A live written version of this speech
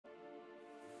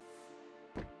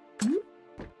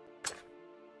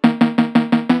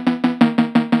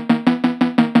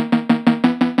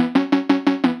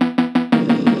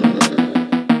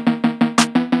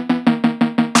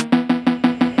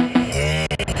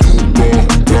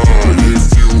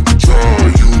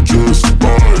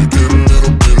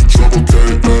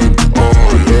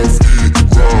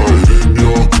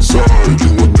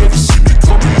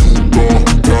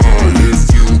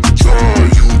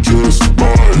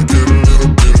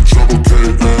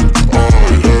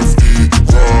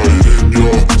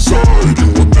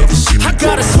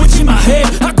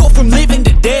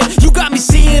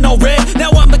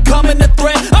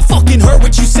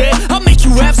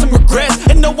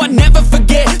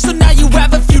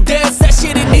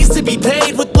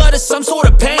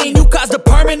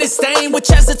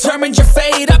determined your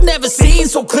fate. I've never seen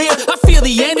so clear. I feel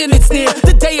the end and it's near.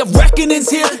 The day of reckoning's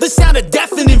here. The sound of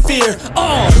deafening fear.